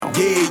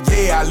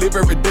Yeah, I live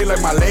every day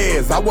like my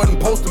last. I wasn't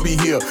supposed to be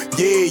here.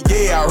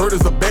 Yeah, I heard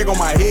there's a bag on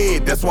my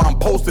head. That's why I'm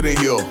posted in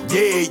here.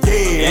 Yeah,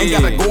 ain't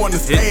gotta go in the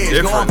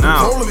stage. No, I'm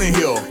controlling in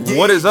here. Yeah,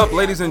 what is up,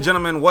 ladies and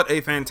gentlemen? What a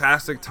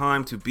fantastic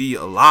time to be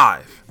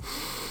alive.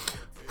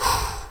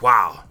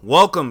 Wow.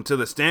 Welcome to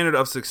the Standard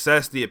of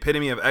Success, the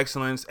epitome of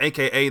excellence,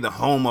 aka the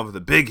home of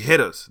the big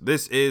hitters.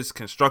 This is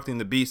Constructing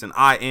the Beast, and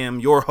I am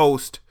your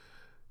host,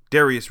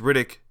 Darius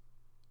Riddick,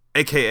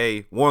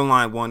 aka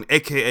Warline One,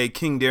 aka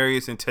King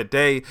Darius, and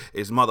today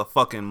is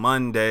motherfucking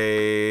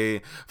Monday.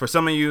 For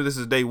some of you, this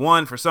is day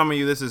 1. For some of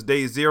you, this is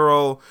day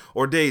 0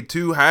 or day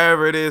 2.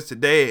 However it is,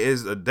 today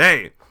is the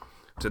day.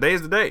 Today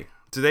is the day.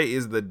 Today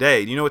is the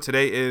day. You know what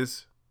today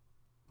is?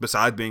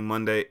 Besides being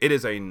Monday, it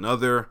is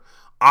another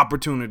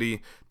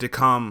opportunity to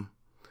come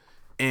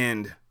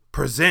and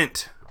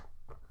present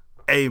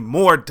a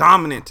more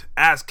dominant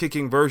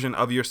ass-kicking version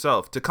of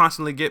yourself, to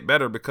constantly get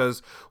better,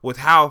 because with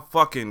how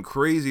fucking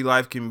crazy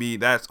life can be,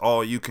 that's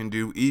all you can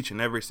do each and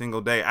every single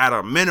day at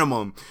a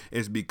minimum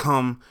is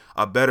become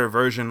a better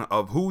version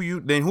of who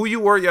you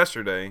were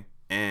yesterday,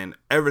 and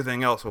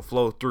everything else will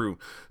flow through.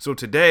 So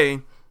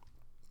today,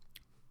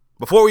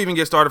 before we even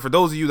get started, for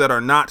those of you that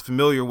are not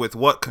familiar with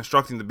what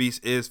Constructing the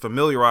Beast is,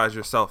 familiarize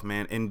yourself,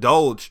 man.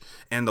 Indulge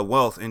in the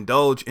wealth,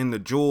 indulge in the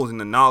jewels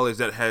and the knowledge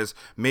that has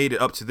made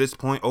it up to this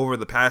point over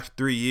the past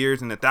 3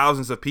 years, and the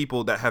thousands of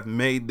people that have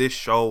made this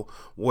show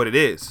what it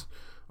is,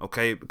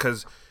 okay?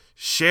 Because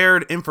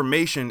shared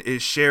information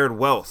is shared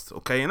wealth,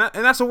 okay? And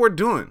that's what we're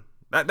doing.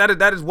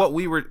 That is what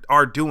we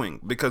are doing,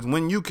 because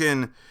when you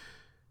can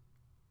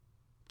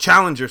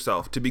challenge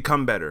yourself to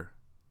become better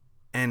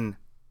and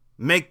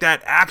make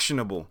that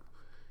actionable,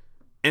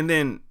 and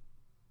then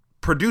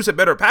produce a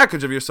better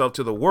package of yourself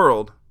to the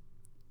world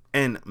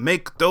and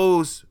make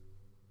those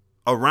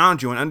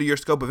around you and under your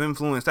scope of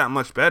influence that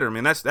much better,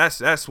 man.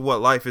 That's what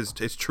life is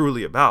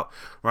truly about,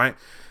 right?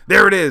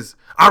 There it is.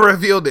 I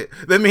revealed it.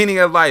 The meaning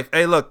of life.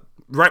 Hey, look,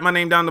 write my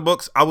name down in the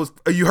books.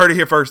 You heard it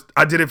here first.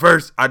 I did it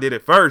first.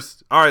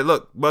 All right,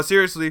 look, but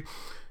seriously,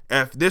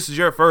 if this is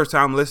your first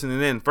time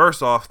listening in,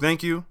 first off,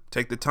 thank you.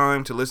 Take the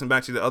time to listen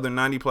back to the other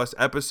 90 plus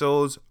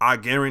episodes. I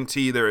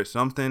guarantee there is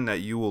something that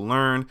you will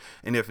learn.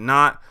 And if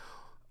not,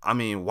 I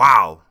mean,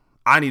 wow,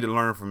 I need to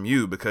learn from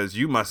you, because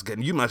you must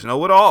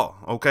know it all.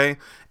 Okay.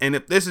 And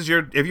if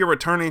you're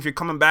returning, if you're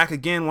coming back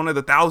again, one of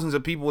the thousands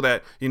of people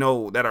that,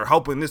 that are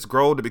helping this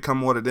grow to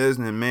become what it is,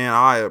 and man,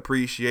 I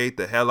appreciate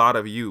the hell out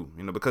of you,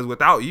 because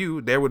without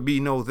you, there would be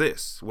no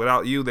this.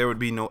 Without you, there would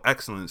be no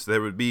excellence.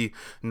 There would be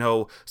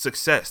no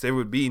success. There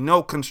would be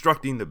no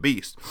Constructing the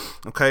Beast.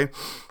 Okay.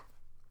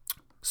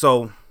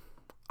 So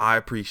I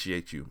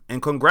appreciate you,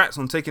 and congrats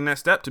on taking that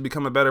step to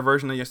become a better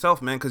version of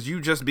yourself, man, because you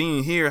just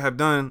being here have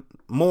done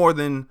more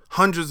than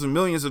hundreds of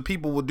millions of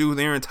people will do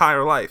their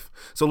entire life.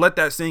 So let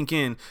that sink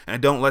in,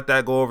 and don't let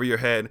that go over your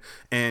head,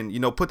 and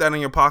put that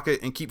in your pocket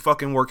and keep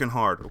fucking working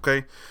hard.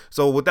 Okay.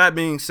 So with that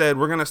being said,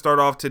 we're going to start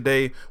off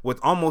today with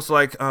almost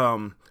like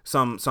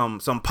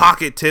some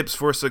pocket tips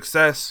for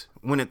success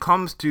when it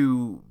comes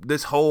to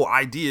this whole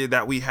idea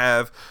that we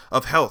have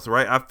of health,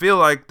 right? I feel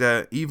like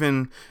that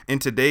even in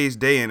today's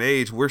day and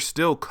age, we're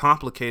still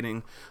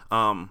complicating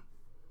complicating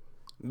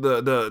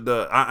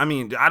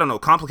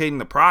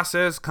the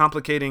process,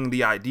 complicating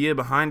the idea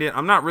behind it.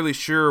 I'm not really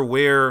sure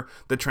where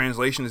the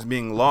translation is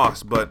being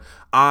lost, but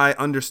I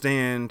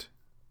understand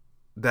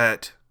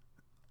that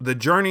the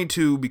journey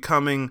to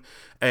becoming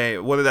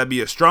whether that be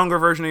a stronger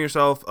version of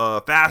yourself,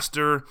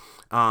 faster,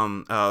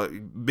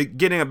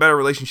 getting a better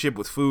relationship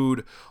with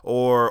food,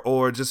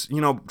 or just,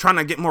 trying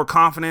to get more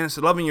confidence,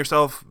 loving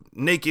yourself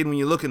naked when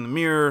you look in the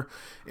mirror,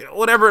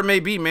 whatever it may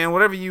be, man,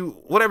 whatever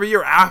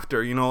you're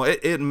after,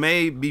 it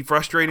may be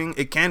frustrating.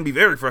 It can be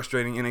very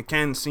frustrating, and it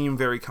can seem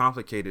very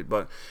complicated,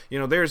 but,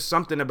 there's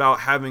something about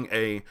having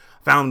a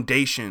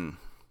foundation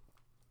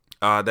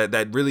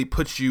that really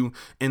puts you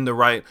in the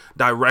right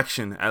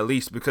direction, at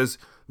least, because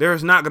there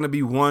is not going to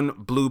be one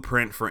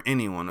blueprint for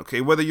anyone,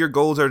 okay? Whether your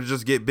goals are to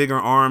just get bigger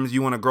arms,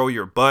 you want to grow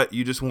your butt,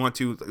 you just want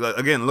to,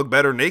 again, look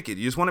better naked,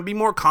 you just want to be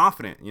more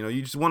confident,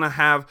 you just want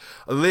to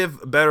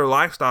live a better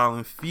lifestyle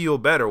and feel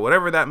better,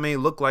 whatever that may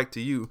look like to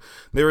you.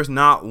 There is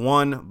not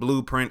one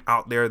blueprint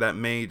out there that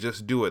may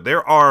just do it.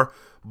 There are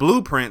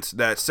blueprints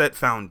that set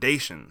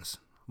foundations,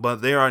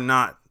 but there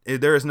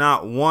is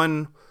not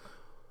one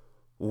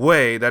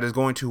way that is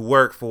going to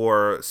work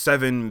for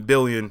 7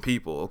 billion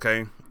people,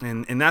 okay?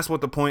 And that's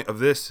what the point of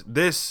this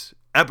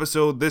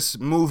episode, this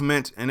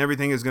movement, and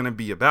everything is going to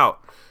be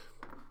about.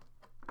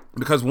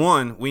 Because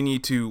one, we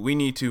need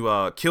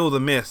to kill the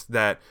myth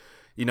that,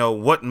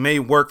 what may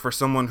work for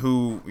someone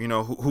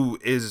who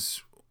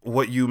is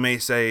what you may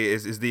say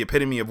is the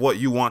epitome of what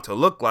you want to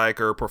look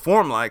like or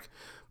perform like,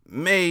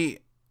 may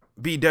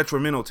be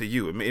detrimental to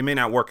you. It may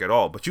not work at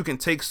all, but you can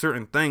take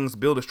certain things,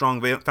 build a strong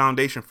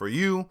foundation for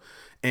you,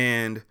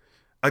 and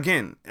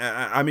again,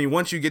 I mean,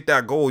 once you get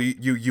that goal,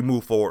 you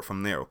move forward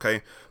from there,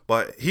 okay?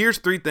 But here's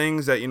 3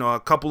 things that, a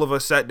couple of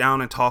us sat down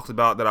and talked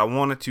about that I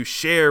wanted to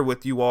share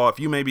with you all. If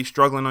you may be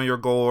struggling on your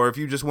goal, or if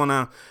you just want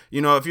to,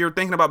 if you're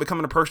thinking about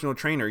becoming a personal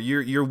trainer,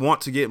 you want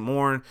to get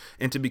more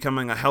into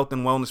becoming a health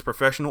and wellness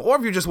professional, or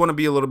if you just want to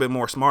be a little bit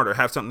more smarter,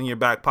 have something in your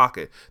back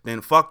pocket, then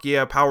fuck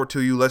yeah, power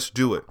to you. Let's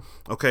do it,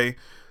 okay?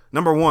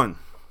 Number 1.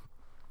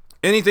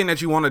 Anything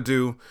that you want to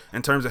do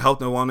in terms of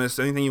health and wellness,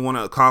 anything you want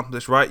to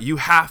accomplish, right? You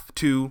have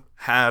to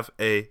have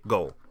a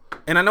goal.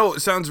 And I know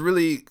it sounds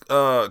really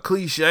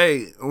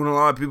cliche when a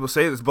lot of people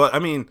say this, but I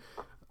mean,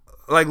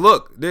 like,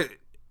 look,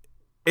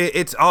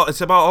 it's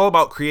all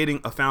about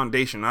creating a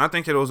foundation. And I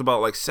think it was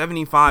about like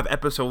 75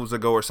 episodes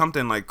ago or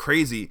something like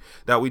crazy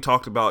that we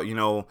talked about,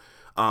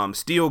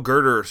 steel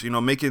girders,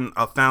 making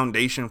a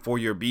foundation for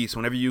your beast.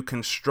 Whenever you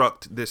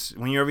construct this,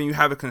 whenever you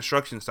have a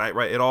construction site,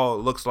 right, it all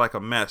looks like a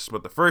mess.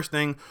 But the first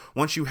thing,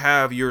 once you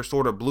have your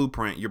sort of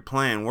blueprint, your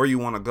plan, where you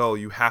want to go,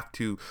 you have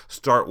to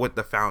start with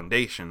the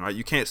foundation, right?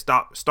 You can't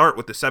start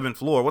with the 7th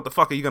floor. What the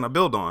fuck are you going to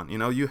build on?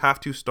 You have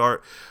to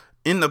start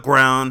in the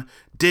ground,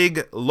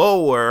 dig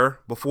lower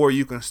before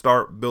you can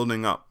start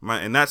building up,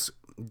 right? And that's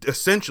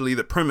essentially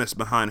the premise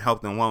behind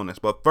health and wellness.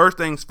 But first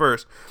things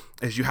first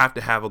is you have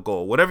to have a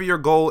goal. Whatever your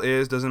goal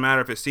is, doesn't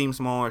matter if it seems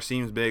small or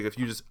seems big. If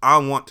you just, I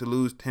want to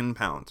lose 10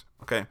 pounds,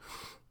 okay?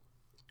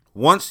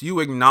 Once you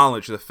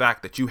acknowledge the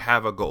fact that you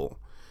have a goal,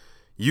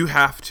 you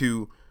have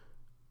to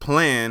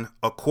plan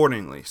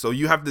accordingly. So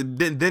you have to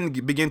then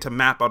begin to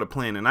map out a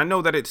plan. And I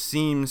know that it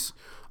seems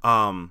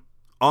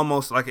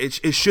almost like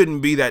it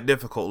shouldn't be that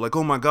difficult. Like,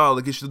 oh my God,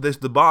 like this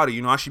the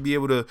body, I should be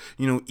able to,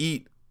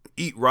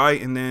 eat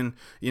right, and then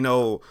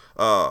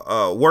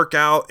work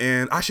out,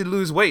 and I should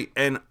lose weight.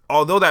 And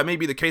although that may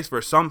be the case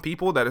for some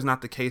people, that is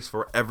not the case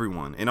for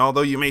everyone. And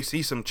although you may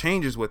see some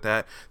changes with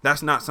that,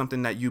 that's not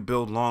something that you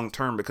build long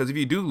term, because if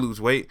you do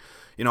lose weight,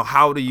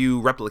 how do you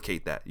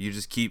replicate that? You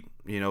just keep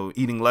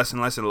eating less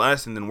and less and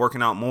less, and then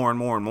working out more and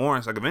more and more.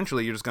 It's like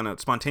eventually you're just gonna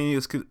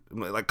spontaneously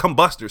like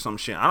combust or some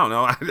shit. I don't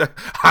know.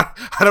 I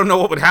don't know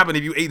what would happen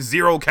if you ate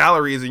 0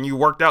 calories and you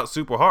worked out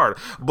super hard,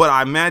 but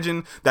I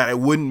imagine that it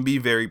wouldn't be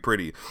very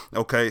pretty.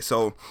 Okay,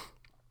 so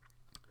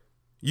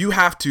you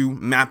have to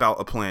map out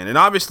a plan. And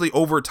obviously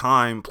over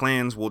time,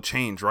 plans will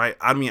change, right?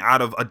 I mean,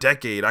 out of a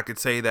decade, I could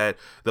say that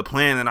the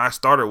plan that I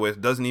started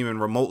with doesn't even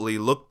remotely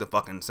look the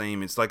fucking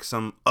same. It's like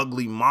some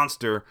ugly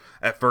monster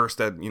at first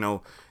that,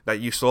 that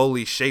you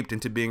slowly shaped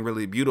into being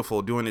really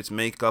beautiful, doing its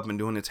makeup and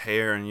doing its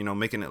hair and,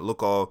 making it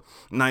look all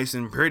nice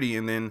and pretty,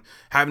 and then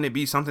having it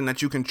be something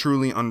that you can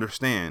truly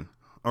understand.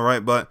 All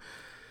right. But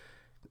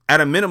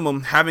at a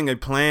minimum, having a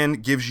plan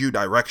gives you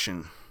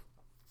direction.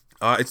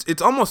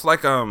 It's almost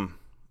like,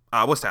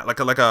 what's that? Like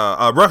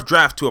a rough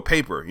draft to a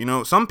paper.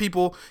 Some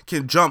people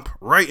can jump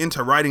right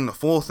into writing the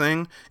full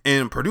thing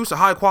and produce a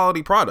high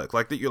quality product.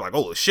 Like that, you're like,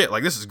 oh shit,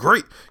 like this is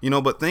great.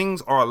 But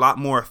things are a lot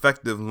more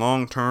effective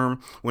long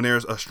term when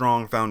there's a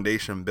strong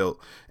foundation built.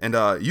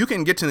 And you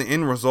can get to the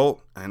end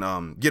result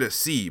and get a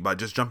C by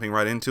just jumping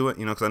right into it.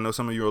 Because I know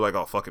some of you are like,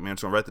 oh fuck it, man,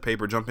 so I read the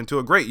paper, jump into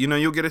it. Great.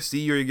 You'll get a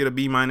C or you get a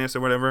B- or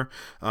whatever.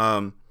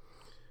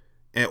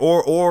 And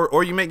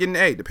or you may get an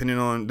A depending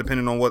on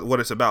what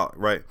it's about,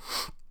 right?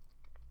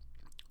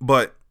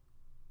 But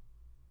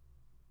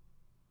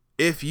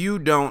if you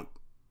don't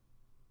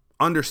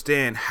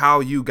understand how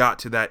you got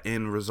to that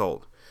end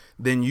result,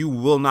 then you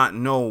will not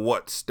know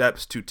what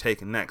steps to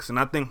take next. And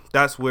I think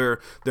that's where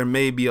there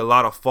may be a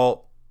lot of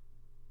fault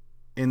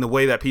in the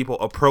way that people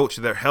approach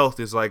their health.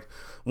 Is like,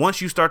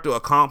 once you start to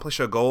accomplish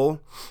a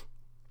goal,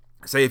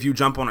 say if you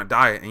jump on a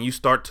diet and you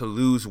start to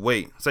lose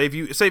weight,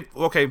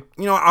 okay,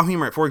 I'll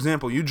humor it. For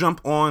example, you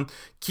jump on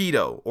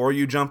keto, or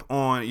you jump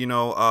on,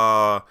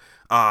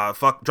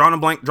 drawing a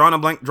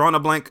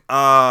blank,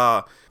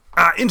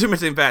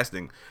 intermittent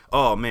fasting.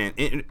 Oh man,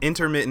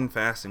 intermittent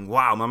fasting.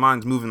 Wow, my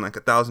mind's moving like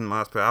 1,000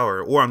 miles per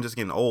hour, or I'm just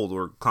getting old,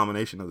 or a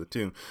combination of the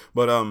two.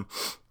 But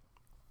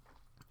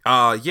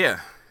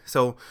yeah.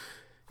 So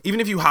even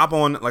if you hop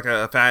on like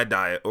a fad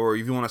diet, or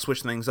if you want to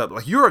switch things up,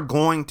 like, you're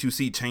going to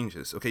see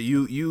changes. Okay,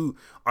 you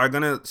are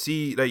gonna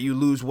see that you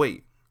lose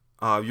weight.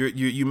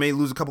 You may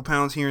lose a couple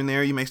pounds here and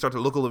there. You may start to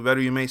look a little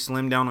better. You may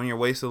slim down on your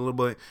waist a little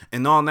bit,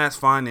 and all that's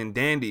fine and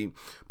dandy.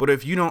 But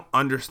if you don't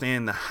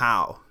understand the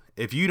how,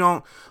 if you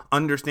don't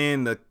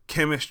understand the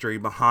chemistry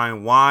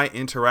behind why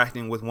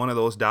interacting with one of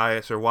those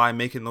diets, or why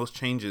making those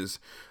changes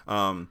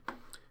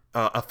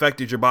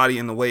affected your body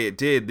in the way it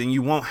did, then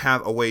you won't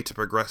have a way to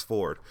progress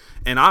forward.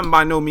 And I'm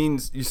by no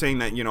means saying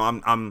that,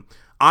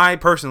 I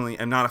personally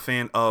am not a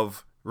fan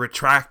of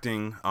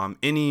retracting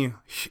any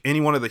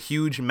one of the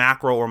huge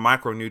macro or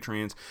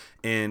micronutrients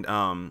and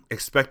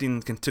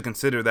expecting to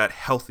consider that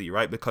healthy,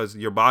 right? Because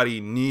your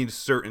body needs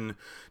certain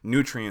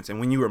nutrients, and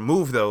when you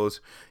remove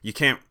those, you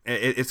can't.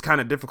 It's kind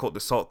of difficult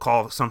to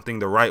call something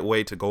the right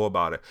way to go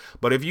about it.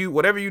 But if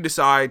whatever you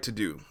decide to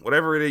do,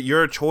 whatever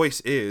your choice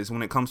is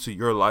when it comes to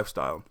your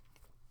lifestyle,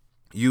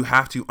 You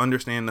have to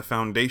understand the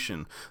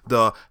foundation,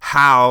 the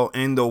how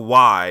and the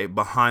why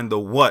behind the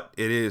what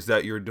it is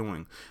that you're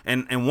doing.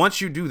 And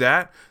once you do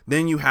that,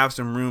 then you have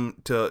some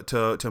room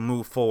to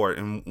move forward.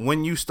 And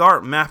when you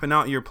start mapping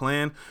out your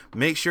plan,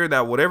 make sure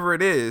that whatever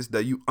it is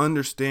that you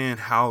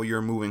understand how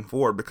you're moving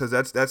forward, because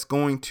that's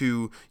going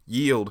to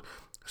yield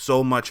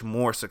so much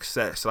more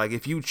success. Like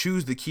if you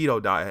choose the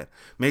keto diet,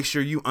 make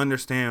sure you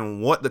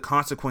understand what the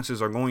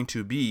consequences are going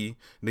to be,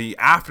 the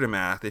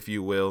aftermath, if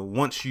you will,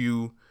 once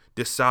you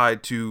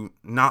decide to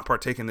not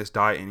partake in this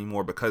diet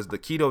anymore, because the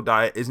keto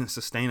diet isn't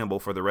sustainable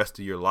for the rest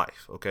of your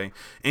life. Okay.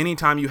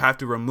 Anytime you have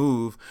to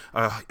remove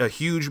a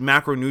huge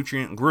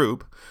macronutrient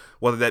group,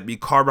 whether that be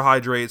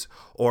carbohydrates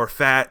or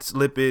fats,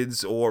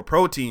 lipids, or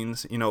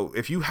proteins,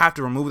 if you have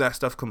to remove that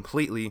stuff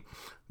completely,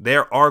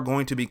 there are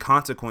going to be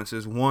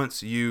consequences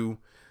once you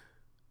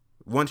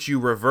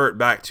revert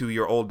back to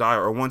your old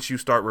diet, or once you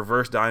start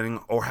reverse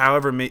dieting, or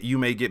however you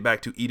may get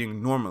back to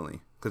eating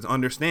normally. Because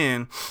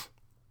understand,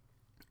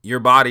 your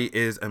body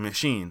is a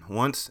machine.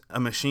 Once a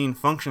machine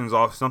functions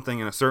off something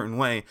in a certain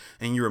way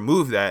and you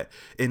remove that,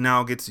 it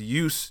now gets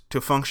used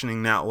to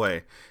functioning that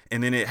way.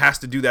 And then it has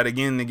to do that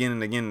again and again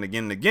and again and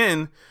again and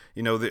again.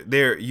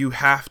 There you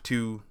have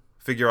to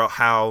figure out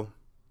how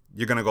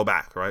you're going to go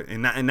back, right?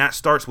 And that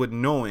starts with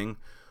knowing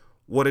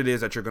what it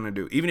is that you're going to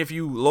do. Even if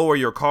you lower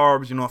your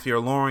carbs, if you're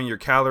lowering your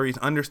calories,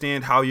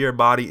 understand how your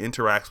body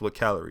interacts with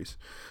calories.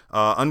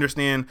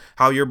 Understand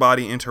how your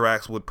body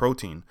interacts with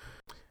protein.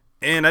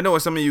 And I know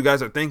what some of you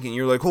guys are thinking.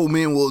 You're like, oh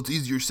man, well, it's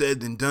easier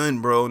said than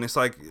done, bro. And it's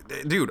like,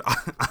 dude,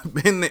 I've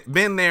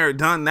been there,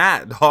 done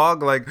that,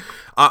 dog. Like,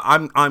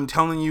 I'm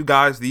telling you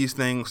guys these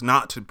things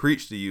not to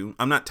preach to you.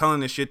 I'm not telling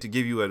this shit to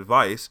give you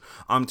advice.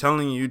 I'm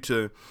telling you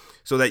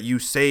so that you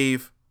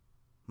save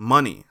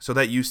money, so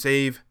that you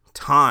save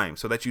time,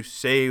 so that you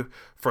save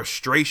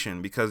frustration,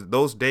 because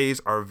those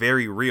days are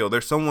very real.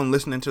 There's someone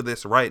listening to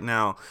this right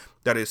now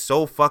that is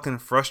so fucking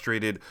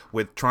frustrated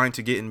with trying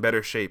to get in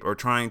better shape or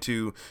trying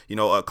to,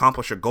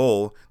 accomplish a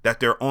goal, that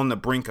they're on the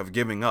brink of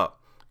giving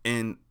up.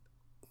 And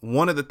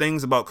one of the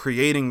things about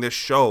creating this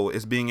show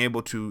is being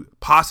able to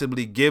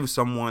possibly give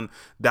someone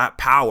that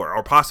power,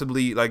 or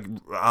possibly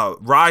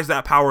rise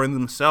that power in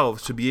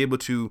themselves to be able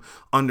to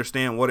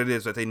understand what it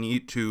is that they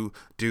need to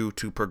do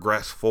to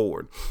progress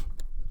forward.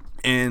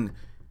 And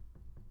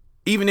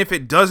even if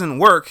it doesn't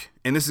work,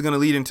 and this is going to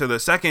lead into the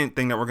second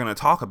thing that we're going to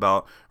talk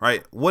about,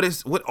 right? What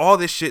all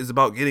this shit is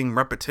about, getting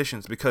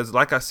repetitions, because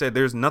like I said,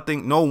 there's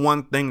no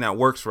one thing that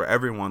works for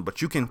everyone,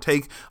 but you can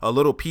take a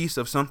little piece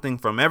of something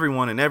from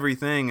everyone and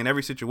everything and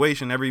every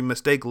situation, every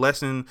mistake,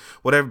 lesson,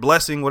 whatever,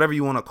 blessing, whatever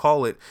you want to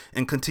call it,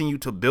 and continue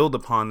to build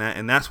upon that.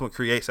 And that's what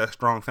creates that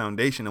strong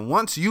foundation. And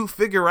once you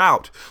figure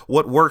out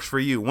what works for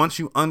you, once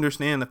you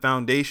understand the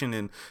foundation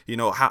and,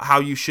 how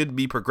you should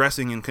be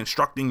progressing and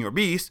constructing your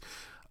beast,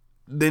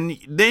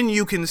 then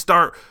you can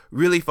start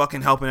really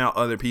fucking helping out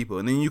other people,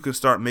 and then you can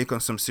start making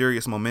some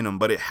serious momentum.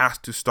 But it has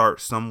to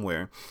start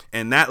somewhere,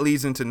 and that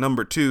leads into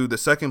number 2. The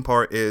second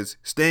part is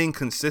staying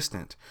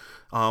consistent.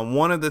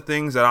 One of the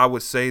things that I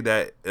would say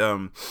that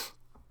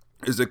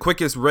is the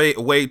quickest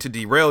way to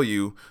derail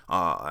you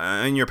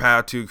in your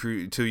path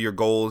to your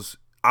goals,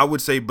 I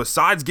would say,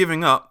 besides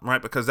giving up,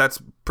 right, because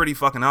that's pretty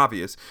fucking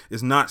obvious,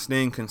 is not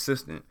staying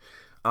consistent.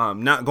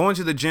 Not going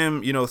to the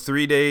gym,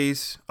 3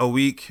 days a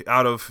week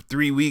out of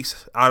 3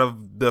 weeks out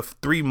of the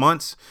 3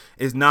 months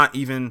is not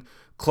even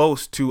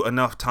close to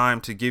enough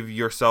time to give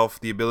yourself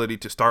the ability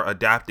to start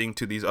adapting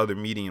to these other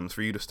mediums,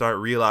 for you to start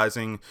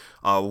realizing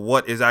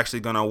what is actually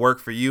going to work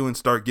for you and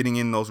start getting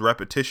in those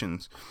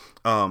repetitions.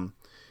 And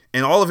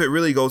all of it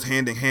really goes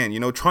hand in hand.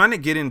 Trying to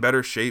get in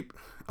better shape,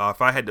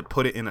 if I had to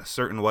put it in a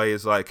certain way,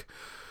 is like,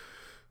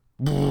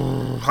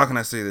 how can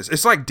I say this?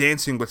 It's like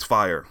dancing with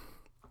fire.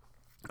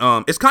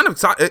 It's kind of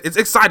it's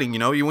exciting,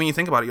 when you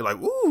think about it, you're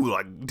like, ooh,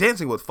 like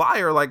dancing with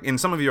fire, like, and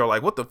some of you are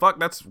like, what the fuck,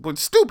 that's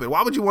stupid,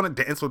 why would you want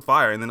to dance with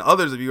fire? And then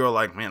others of you are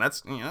like, man,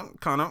 that's,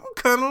 kind of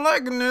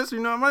liking this,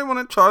 I might want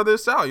to try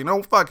this out,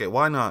 fuck it,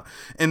 why not?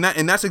 And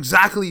that's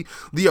exactly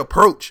the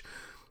approach.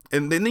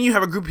 And then you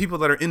have a group of people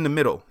that are in the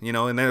middle,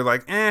 and they're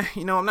like, I'm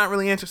not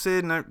really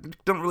interested, and I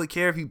don't really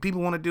care if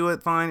people want to do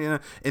it, fine,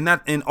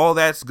 and all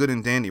that's good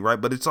and dandy,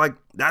 right? But it's like,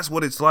 that's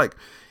what it's like.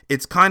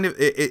 It's kind of,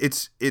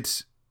 it's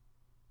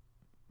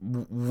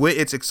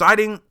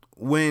exciting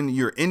when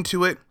you're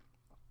into it.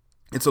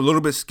 It's a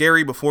little bit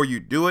scary before you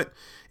do it.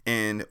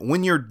 And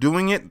when you're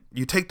doing it,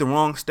 you take the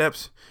wrong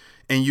steps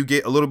and you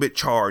get a little bit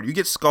charred. You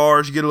get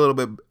scars, you get a little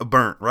bit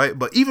burnt, right?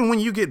 But even when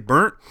you get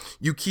burnt,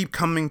 you keep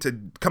coming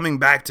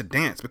back to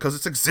dance because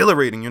it's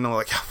exhilarating,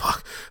 like, yeah,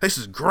 fuck, this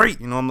is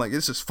great. I'm like,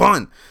 this is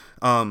fun.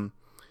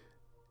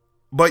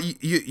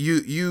 But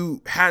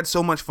you had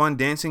so much fun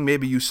dancing,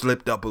 maybe you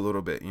slipped up a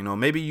little bit,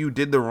 maybe you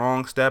did the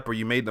wrong step or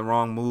you made the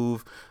wrong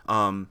move,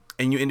 and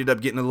you ended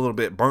up getting a little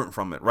bit burnt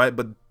from it, right?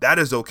 But that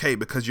is okay,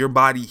 because your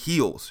body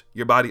heals,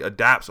 your body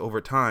adapts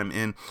over time,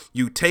 and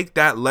you take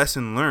that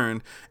lesson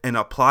learned and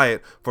apply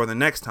it for the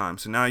next time.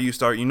 So now you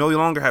no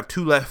longer have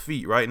 2 left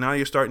feet, right? Now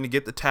you're starting to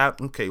get the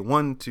tap. Okay,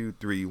 1, 2,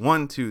 3,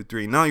 1, 2,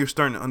 3. Now you're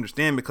starting to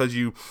understand because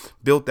you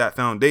built that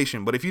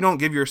foundation. But if you don't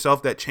give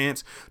yourself that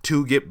chance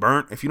to get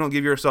burnt, if you don't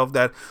give yourself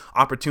that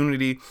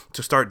opportunity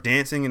to start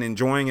dancing and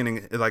enjoying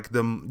and like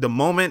the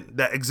moment,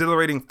 that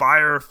exhilarating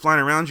fire flying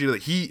around you, the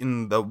heat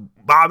and the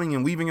bobbing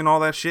and weaving and all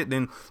that shit,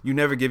 then you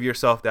never give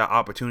yourself that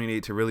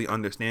opportunity to really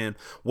understand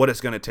what it's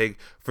going to take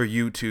for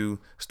you to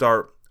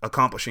start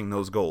accomplishing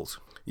those goals.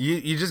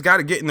 You just got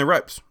to get in the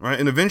reps, right?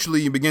 And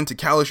eventually you begin to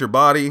callous your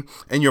body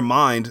and your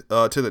mind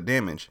to the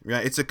damage,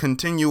 right? It's a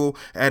continual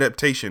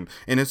adaptation,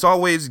 and it's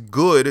always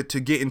good to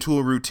get into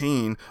a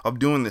routine of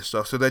doing this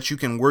stuff so that you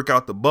can work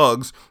out the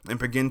bugs and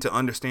begin to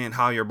understand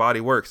how your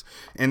body works.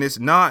 And it's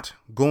not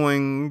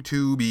going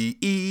to be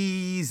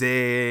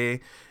easy.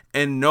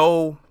 In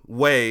no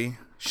way,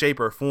 shape,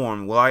 or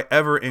form will I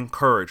ever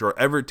encourage or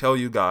ever tell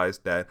you guys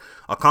that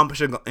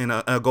accomplishing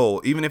a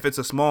goal, even if it's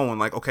a small one,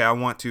 like, okay, I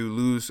want to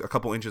lose a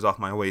couple inches off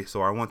my waist,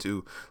 or I want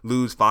to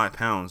lose 5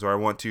 pounds, or I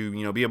want to,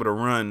 be able to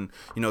run,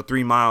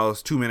 3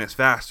 miles 2 minutes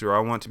faster, or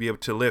I want to be able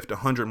to lift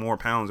 100 more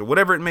pounds, or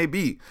whatever it may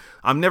be.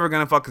 I'm never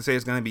going to fucking say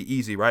it's going to be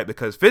easy, right?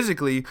 Because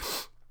physically,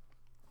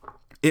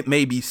 it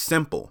may be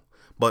simple,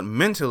 but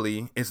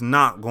mentally, it's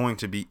not going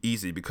to be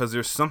easy, because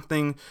there's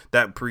something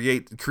that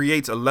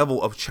creates a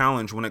level of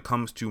challenge when it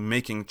comes to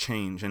making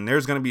change. And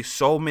there's going to be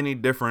so many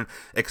different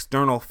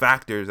external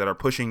factors that are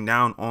pushing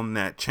down on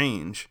that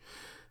change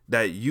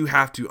that you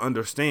have to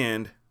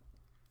understand,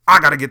 I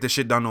got to get this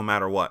shit done no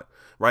matter what.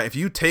 Right? If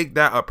you take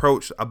that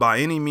approach, by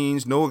any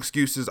means, no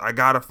excuses, I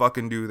got to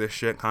fucking do this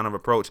shit kind of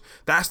approach,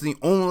 that's the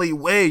only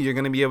way you're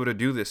going to be able to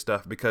do this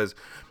stuff, because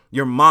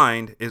your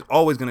mind is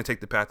always going to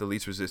take the path of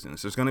least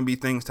resistance. There's going to be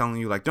things telling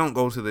you like, don't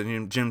go to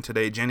the gym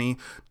today, Jenny.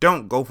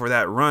 Don't go for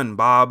that run,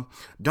 Bob.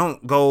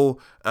 Don't go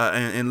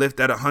and lift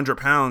that 100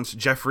 pounds,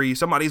 Jeffrey.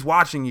 Somebody's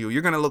watching you.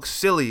 You're going to look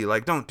silly.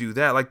 Like, don't do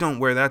that. Like, don't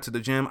wear that to the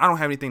gym. I don't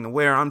have anything to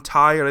wear. I'm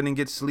tired. I didn't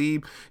get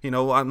sleep.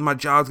 My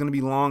job's going to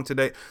be long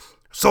today.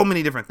 So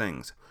many different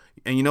things.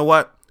 And you know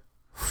what?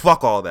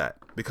 Fuck all that.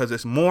 Because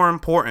it's more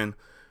important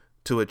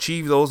to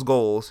achieve those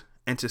goals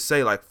and to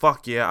say like,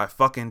 fuck yeah, I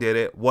fucking did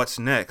it, what's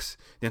next,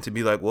 than to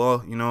be like,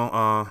 well,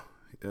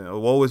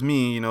 woe is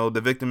me,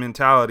 the victim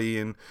mentality,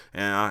 and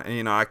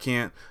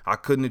I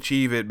couldn't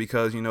achieve it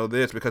because,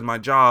 because my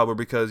job, or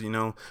because,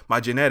 my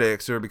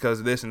genetics, or because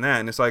of this and that.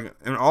 And it's like,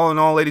 and all in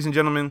all, ladies and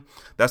gentlemen,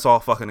 that's all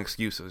fucking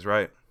excuses,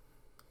 right?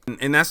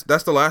 And that's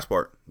the last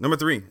part. Number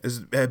 3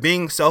 is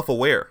being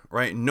self-aware,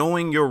 right?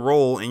 Knowing your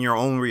role in your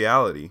own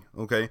reality,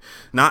 okay?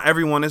 Not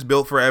everyone is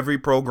built for every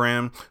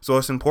program, so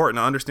it's important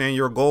to understand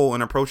your goal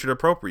and approach it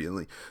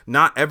appropriately.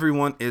 Not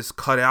everyone is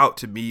cut out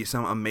to be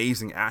some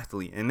amazing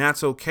athlete, and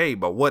that's okay.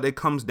 But what it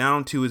comes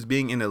down to is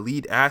being an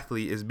elite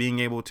athlete is being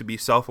able to be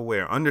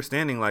self-aware,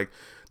 understanding like,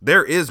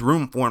 there is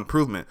room for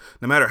improvement.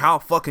 No matter how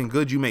fucking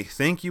good you may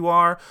think you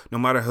are, no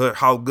matter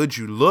how good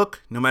you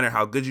look, no matter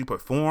how good you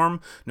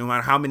perform, no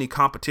matter how many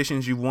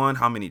competitions you've won,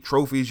 how many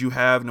trophies you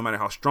have, no matter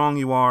how strong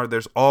you are,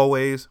 there's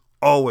always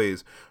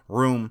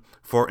room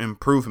for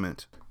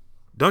improvement.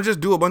 Don't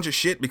just do a bunch of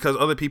shit because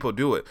other people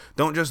do it.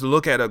 Don't just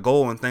look at a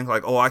goal and think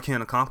like, oh, I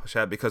can't accomplish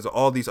that because of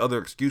all these other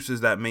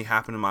excuses that may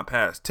happen in my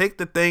past. Take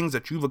the things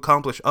that you've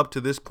accomplished up to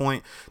this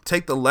point,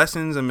 take the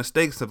lessons and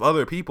mistakes of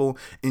other people,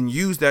 and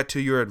use that to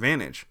your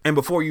advantage. And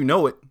before you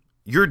know it,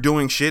 you're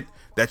doing shit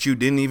that you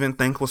didn't even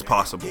think was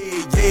possible.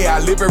 Yeah, I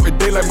live every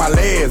day like my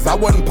last. I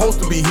wasn't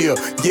supposed to be here.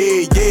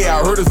 Yeah,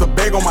 I heard there's a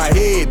bag on my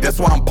head. That's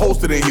why I'm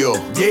posted in here.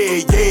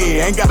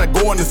 Yeah, ain't gotta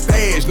go in the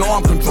stash. No,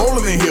 I'm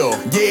controlling it here.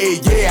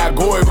 Yeah, I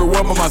go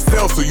everywhere by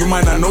myself, so you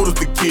might not notice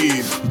the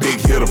kid. Big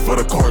hitter for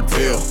the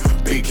cartel.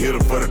 Big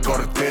hitter for the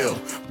cartel.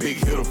 Big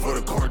hitter for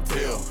the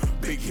cartel.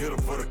 Big hitter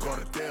for the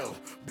cartel.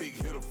 Big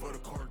hitter for the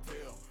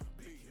cartel.